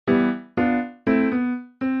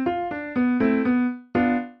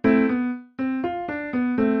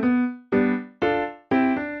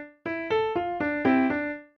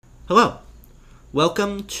Hello.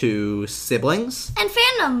 Welcome to Siblings. And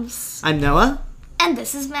Fandoms. I'm Noah. And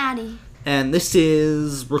this is Maddie. And this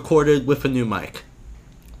is recorded with a new mic.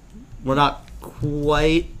 We're not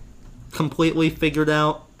quite completely figured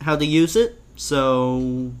out how to use it,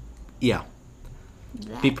 so yeah.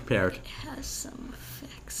 That Be prepared. has some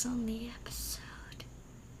effects on the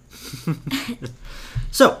episode.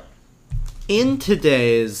 So, in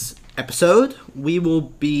today's episode, we will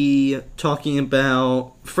be talking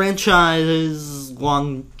about franchise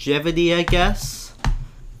longevity, I guess,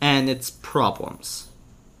 and its problems.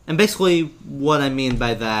 And basically, what I mean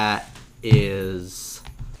by that is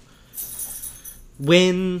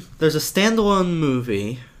when there's a standalone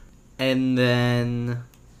movie, and then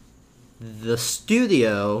the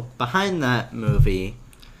studio behind that movie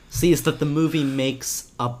sees that the movie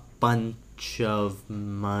makes a bunch of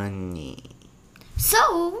money.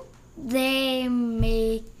 So, they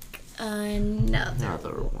make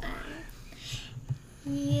another one.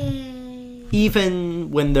 Yay. Even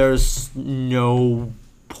when there's no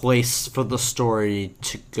place for the story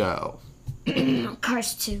to go.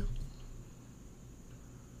 Cars 2.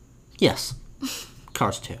 Yes.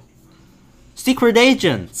 Cars 2. Secret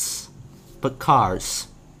Agents. But Cars.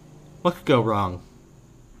 What could go wrong?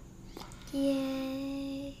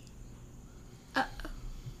 Yay.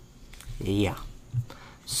 Yeah.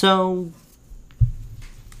 So,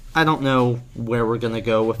 I don't know where we're gonna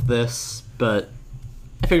go with this, but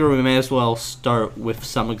I figure we may as well start with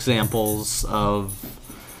some examples of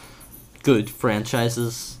good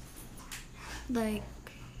franchises. Like,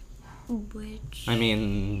 which? I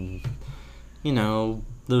mean, you know,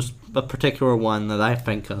 there's a particular one that I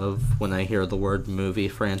think of when I hear the word movie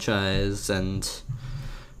franchise, and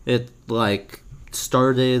it,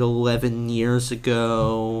 started 11 years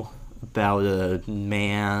ago about a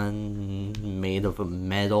man made of a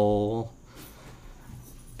metal,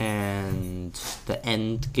 and the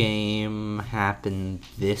end game happened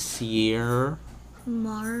this year.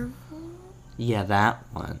 Marvel? Yeah, that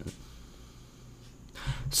one.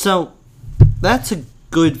 So, that's a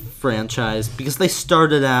good franchise because they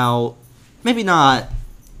started out maybe not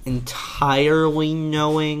entirely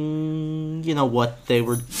knowing, what they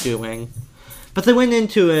were doing, but they went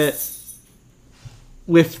into it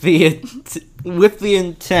with the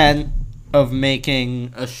intent of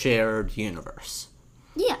making a shared universe.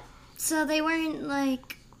 Yeah. So they weren't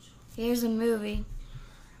like, here's a movie.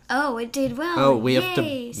 Oh, it did well. Oh, we Yay, have to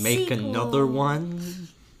make sequel. another one?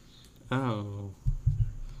 Oh.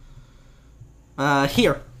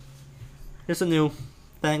 Here's a new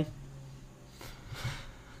thing.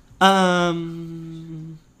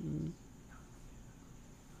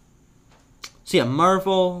 So yeah,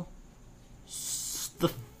 Marvel, the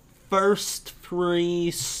first 3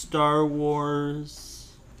 Star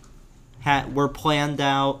Wars were planned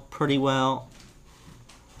out pretty well.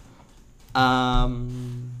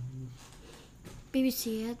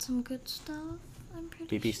 BBC had some good stuff, I'm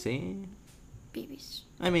pretty BBC? sure. BBC.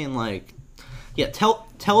 I mean,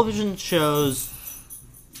 television shows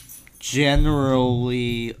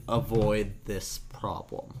generally avoid this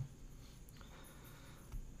problem.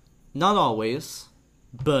 Not always,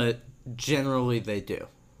 but generally they do.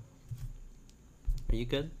 Are you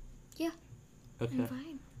good? Yeah. Okay. I'm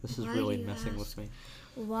fine. This is Why really do you messing ask? with me.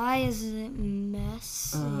 Why is it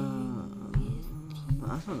messing with you?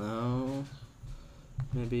 I don't know.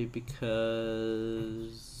 Maybe because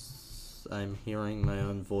I'm hearing my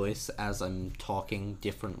own voice as I'm talking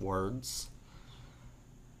different words.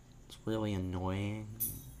 It's really annoying.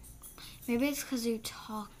 Maybe it's because you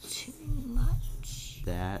talk too much.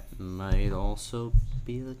 That might also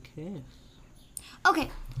be the case. Okay,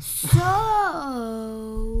 so...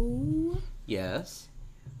 Yes.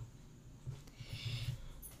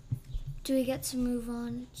 do we get to move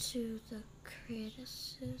on to the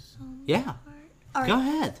criticism Yeah. part? All Go right.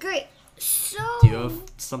 ahead. Great. So... Do you have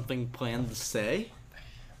something planned to say?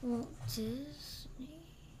 Walt Disney.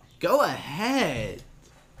 Go ahead.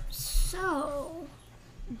 So,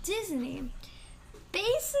 Disney,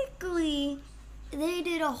 basically, they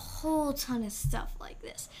did a whole ton of stuff like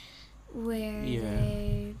this, where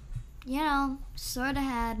they, sort of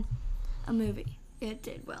had a movie. It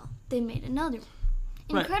did well. They made another one.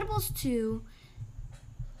 Right. Incredibles 2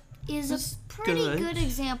 is It's a pretty good. good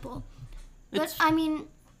example. But, It's-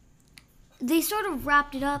 they sort of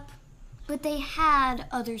wrapped it up, but they had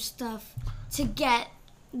other stuff to get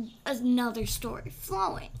another story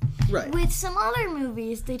flowing. Right. With some other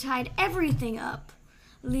movies, they tied everything up,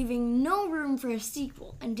 leaving no room for a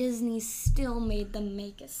sequel, and Disney still made them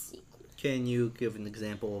make a sequel. Can you give an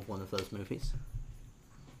example of one of those movies?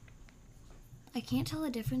 I can't tell the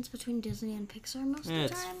difference between Disney and Pixar most of the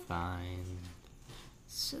It's time. fine.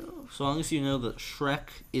 So long as you know that Shrek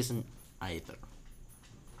isn't either.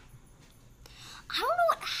 I don't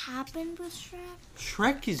know what happened with Shrek.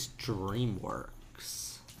 Shrek is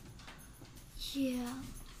DreamWorks. Yeah.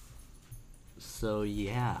 So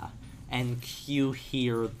yeah. And you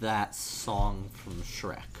hear that song from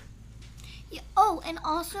Shrek. Yeah. Oh, and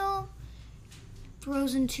also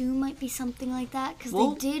Frozen 2 might be something like that, because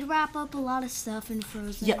they did wrap up a lot of stuff in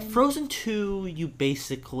Frozen. Yeah, Frozen 2, you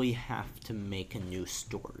basically have to make a new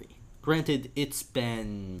story. Granted, it's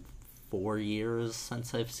been 4 years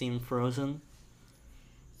since I've seen Frozen.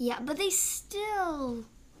 Yeah, but they still...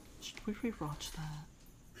 Should we rewatch that?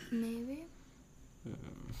 Maybe.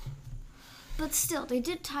 But still, they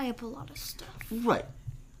did tie up a lot of stuff. Right.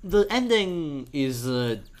 The ending is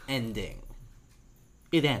an ending.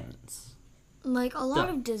 It ends. Like a lot Done.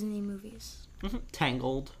 of Disney movies.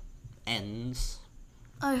 Tangled ends.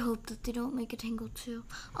 I hope that they don't make a Tangled 2.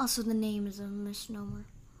 Also, the name is a misnomer.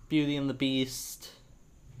 Beauty and the Beast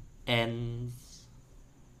ends.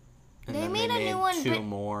 And They then made a they new one, two but-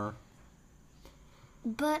 more.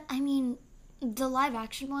 But, I mean, the live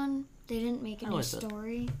action one, they didn't make a How new is it?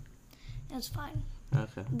 story. It's fine.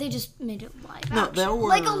 Okay. They just made it live No, action. there were-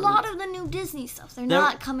 Like a lot of the new Disney stuff. They're There-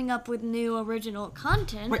 not coming up with new original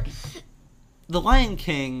content. Right. The Lion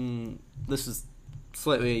King, this is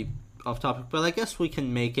slightly off topic, but I guess we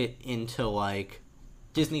can make it into, like,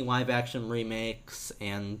 Disney live-action remakes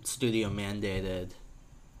and studio-mandated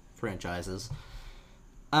franchises.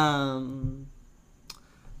 But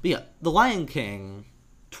yeah, The Lion King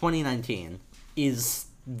 2019 is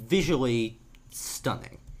visually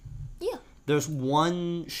stunning. Yeah. There's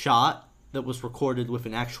one shot that was recorded with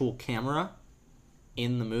an actual camera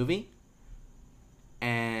in the movie,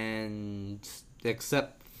 and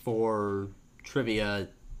except for trivia,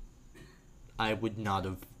 I would not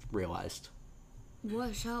have realized.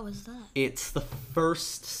 What shot was that? It's the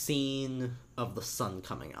first scene of the sun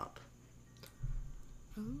coming up.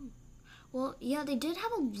 Oh. Well, yeah, they did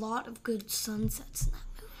have a lot of good sunsets in that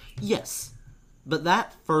movie. Yes, but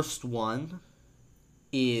that first one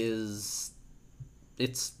it's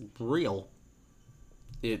real.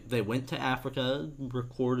 They went to Africa,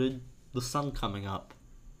 recorded the sun coming up.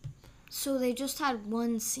 So they just had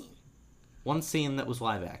one scene. One scene that was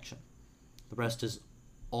live action. The rest is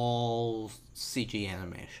all CG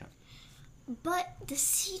animation. But the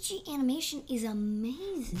CG animation is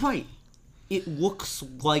amazing. Right. It looks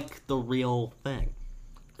like the real thing.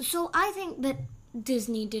 So I think that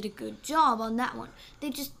Disney did a good job on that one.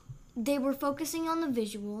 They were focusing on the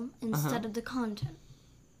visual instead of the content.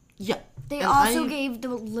 Yeah. They and also gave the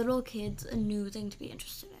little kids a new thing to be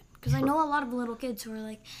interested in. Because I Sure. know a lot of little kids who are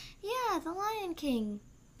like, yeah, The Lion King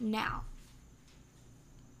now.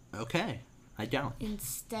 Okay. I don't.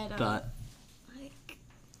 Instead of, But, like,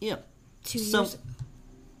 yeah. 2 So- years ago.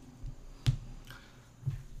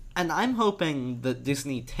 And I'm hoping that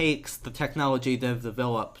Disney takes the technology they've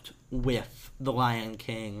developed with The Lion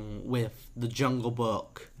King, with The Jungle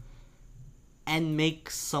Book, and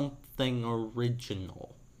makes something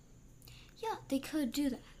original. Yeah, they could do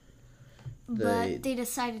that. They- But they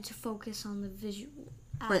decided to focus on the visual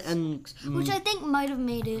Right, and aspects, which I think might have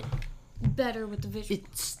made it better with the visual.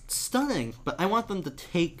 it's stunning, but I want them to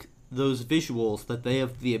take those visuals that they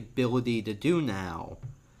have the ability to do now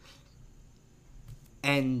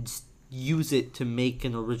and use it to make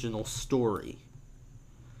an original story.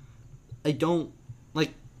 I don't...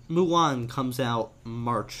 Like, Mulan comes out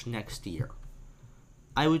March next year.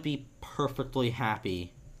 I would be perfectly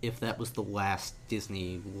happy if that was the last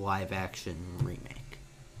Disney live-action remake.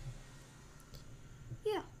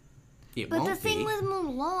 Yeah. It But won't the thing be. with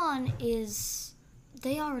Mulan is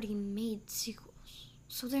they already made sequels.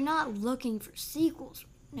 So they're not looking for sequels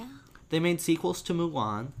now. They made sequels to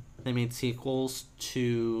Mulan. They made sequels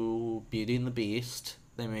to Beauty and the Beast.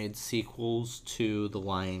 They made sequels to The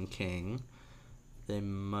Lion King. They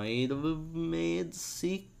might have made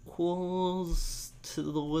sequels to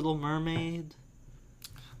The Little Mermaid.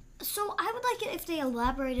 So I would like it if they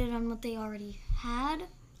elaborated on what they already had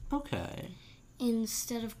Okay.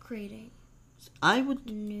 instead of creating I would...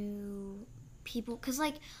 new people. Because,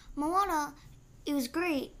 like, Moana, it was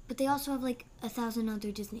great, but they also have, like, 1,000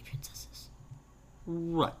 other Disney princesses.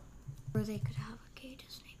 Right. Or they could have a gay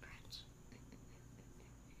Disney prince.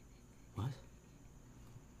 What?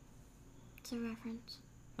 It's a reference.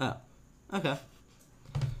 Oh. Okay.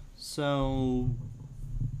 So...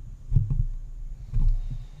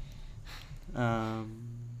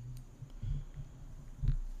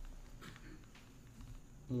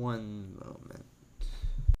 One moment.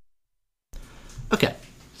 Okay.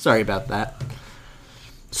 Sorry about that.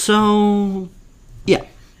 So, yeah.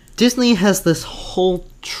 Disney has this whole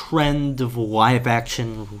trend of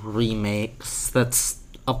live-action remakes that's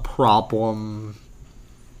a problem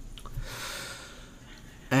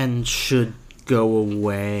and should go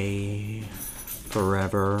away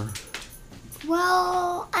forever.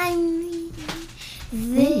 Well, I mean,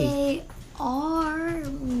 they are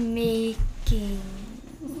making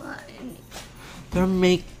money. They're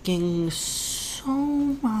making so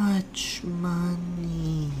much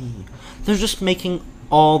money. They're just making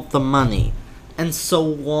all the money. And so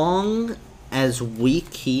long as we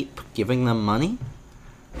keep giving them money,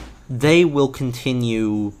 they will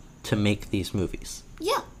continue to make these movies.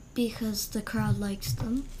 Yeah, because the crowd likes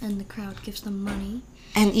them and the crowd gives them money.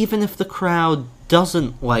 And even if the crowd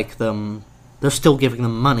doesn't like them, they're still giving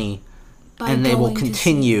them money, and they will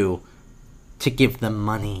continue to give them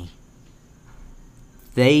money.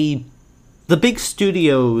 The big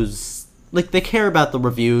studios, like, they care about the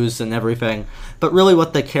reviews and everything, but really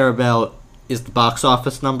what they care about is the box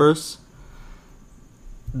office numbers,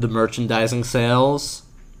 the merchandising sales,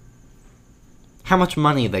 how much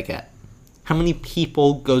money they get, how many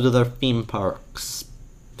people go to their theme parks.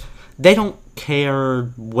 They don't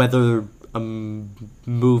care whether a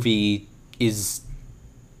movie is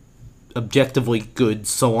objectively good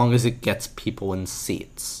so long as it gets people in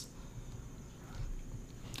seats.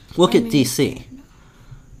 Look at DC.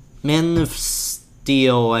 Man of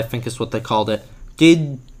Steel, I think is what they called it,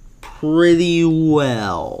 did pretty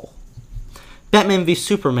well. Batman v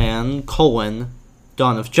Superman,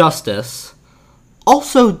 Dawn of Justice,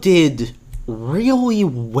 also did really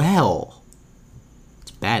well.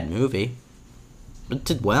 It's a bad movie, but it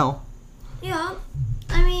did well. Yeah,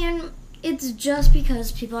 I mean, it's just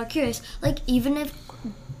because people are curious. Like, even if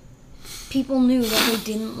people knew that they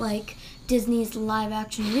didn't like Disney's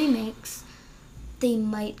live-action remakes, they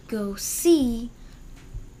might go see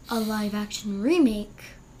a live-action remake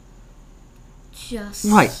just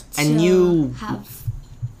right, and to you have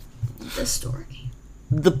the story.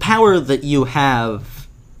 The power that you have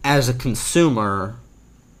as a consumer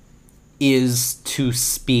is to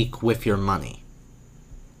speak with your money.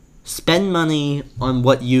 Spend money on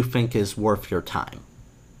what you think is worth your time.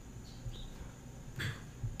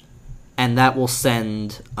 And that will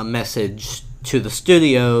send a message to the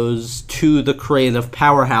studios, to the creative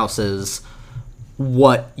powerhouses,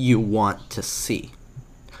 what you want to see.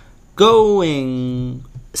 Seeing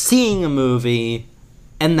a movie,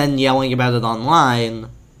 and then yelling about it online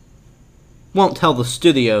won't tell the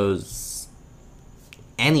studios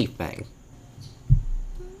anything.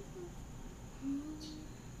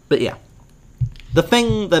 But yeah, the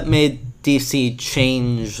thing that made DC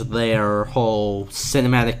change their whole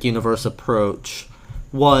cinematic universe approach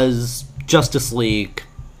was Justice League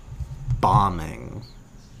bombing.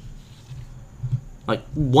 Like,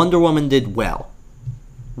 Wonder Woman did well.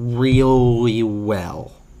 Really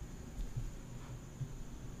well.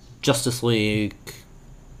 Justice League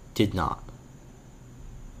did not.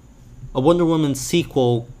 A Wonder Woman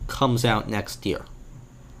sequel comes out next year.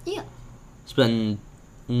 Yeah. There's been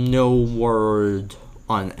no word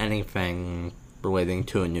on anything relating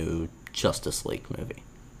to a new Justice League movie.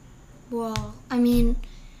 Well, I mean,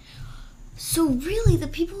 so really the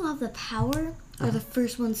people who have the power are the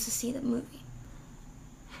first ones to see the movie.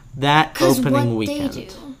 That opening what weekend. they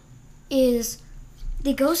do is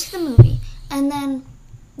they go see the movie, and then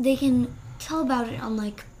they can tell about it on,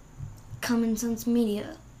 like, Common Sense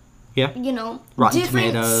Media. Yeah. You know, Rotten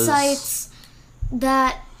different Tomatoes. sites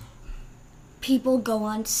that people go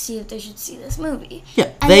on to see if they should see this movie.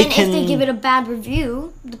 Yeah, and they then can... if they give it a bad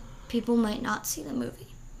review, the people might not see the movie.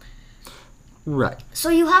 Right. So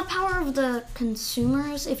you have power of the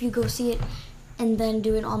consumers if you go see it and then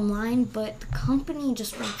do it online, but the company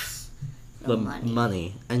just wants the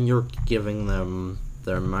money. And you're giving them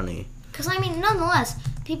their money. Because, I mean, nonetheless,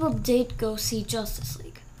 people did go see Justice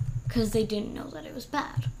League because they didn't know that it was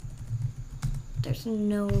bad. There's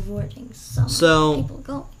no avoiding some people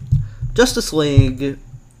going. Justice League,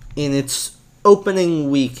 in its opening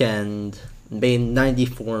weekend, made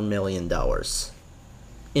 $94 million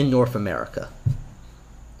in North America.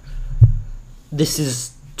 This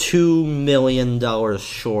is $2 million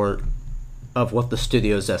short of what the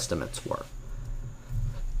studio's estimates were.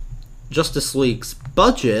 Justice League's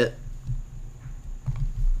budget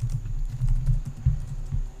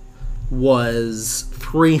was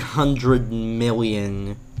 $300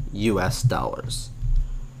 million US.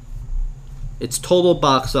 Its total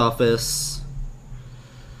box office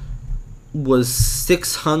was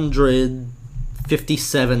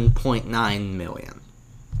 $657.9 million.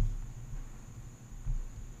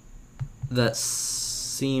 That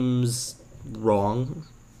seems wrong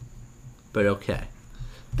but okay.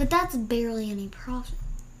 But that's barely any profit.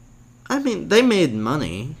 I mean, they made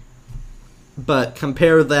money, but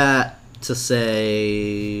compare that to,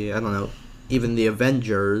 say, I don't know, even the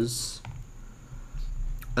Avengers.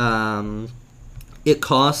 It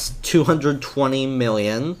cost $220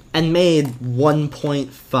 million and made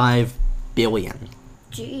 $1.5 billion.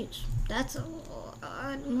 Jeez, that's a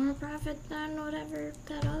lot more profit than whatever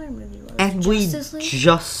that other movie was. And Justice we League?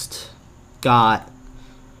 just got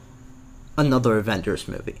another Avengers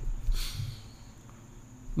movie.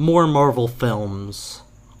 More Marvel films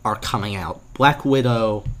are coming out. Black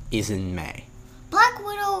Widow is in May. Black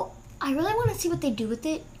Widow, I really want to see what they do with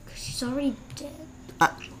it, because she's already dead.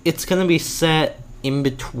 It's going to be set in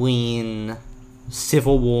between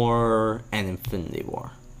Civil War and Infinity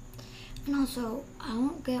War. And also, I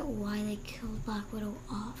don't get why they killed Black Widow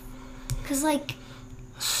off. Because, like,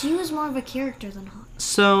 she was more of a character than Hawk.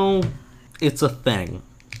 So, it's a thing.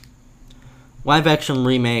 Live-action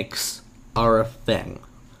remakes are a thing.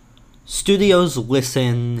 Studios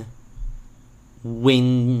listen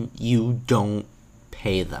when you don't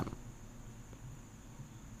pay them.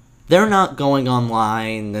 They're not going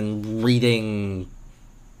online and reading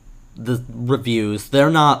the reviews. They're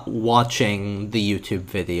not watching the YouTube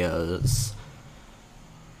videos.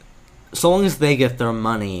 So long as they get their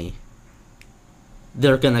money,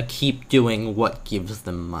 they're gonna keep doing what gives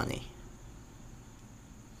them money.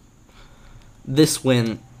 This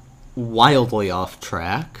went wildly off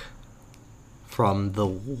track from the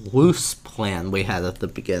loose plan we had at the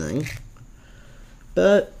beginning.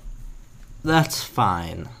 But that's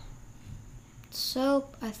fine. So,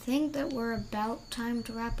 I think that we're about time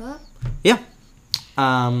to wrap up. Yeah.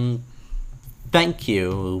 Thank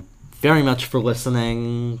you very much for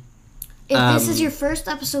listening. If this is your first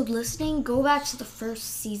episode listening, go back to the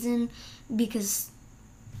first season, because...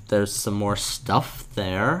 There's some more stuff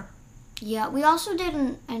there. Yeah, we also did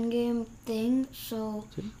an Endgame thing, so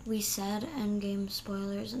we said Endgame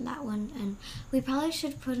spoilers in that one, and we probably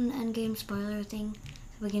should put an Endgame spoiler thing at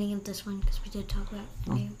the beginning of this one, because we did talk about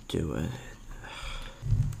Endgame. I'll do it.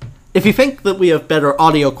 If you think that we have better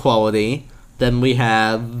audio quality than we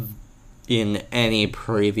have in any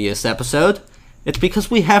previous episode, it's because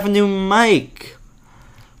we have a new mic.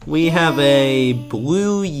 We have a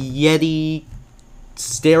Blue Yeti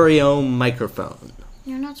stereo microphone.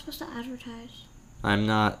 You're not supposed to advertise. I'm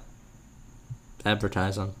not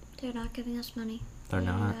advertising. They're not giving us money. They're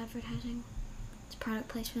not. Advertising. It's product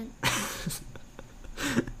placement.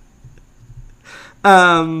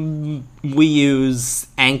 We use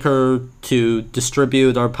Anchor to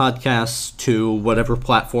distribute our podcast to whatever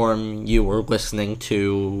platform you are listening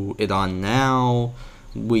to it on now.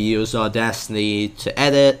 We use Audacity to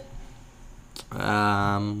edit.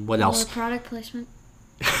 What else? More product placement.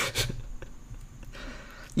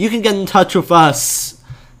 You can get in touch with us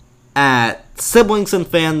at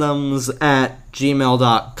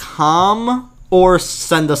siblingsandfandoms@gmail.com or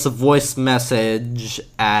send us a voice message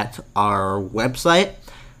at our website,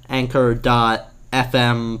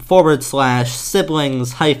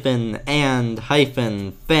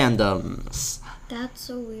 anchor.fm/siblings-and-fandoms. That's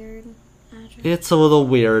a weird address. It's a little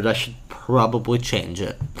weird. I should probably change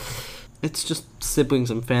it. It's just siblings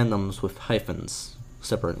and fandoms with hyphens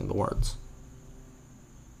separating the words.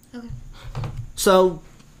 Okay. So,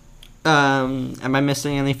 am I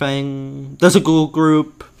missing anything? There's a Google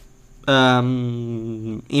group.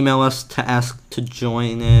 Email us to ask to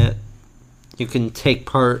join it. You can take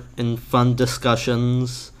part in fun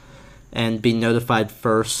discussions and be notified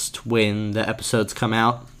first when the episodes come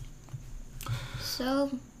out.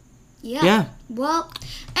 So, yeah. Yeah. Well,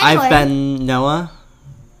 anyway. I've been Noah.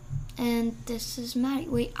 And this is Maddie.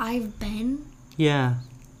 Wait, I've been? Yeah.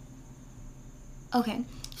 Okay.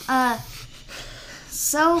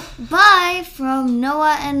 So, bye from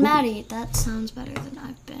Noah and Maddie. That sounds better than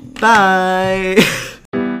I've been. Bye.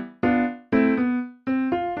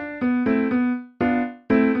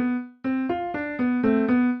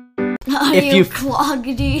 Audio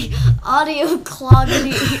cloggedy.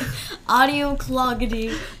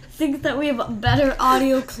 Think that we have better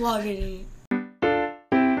audio cloggedy.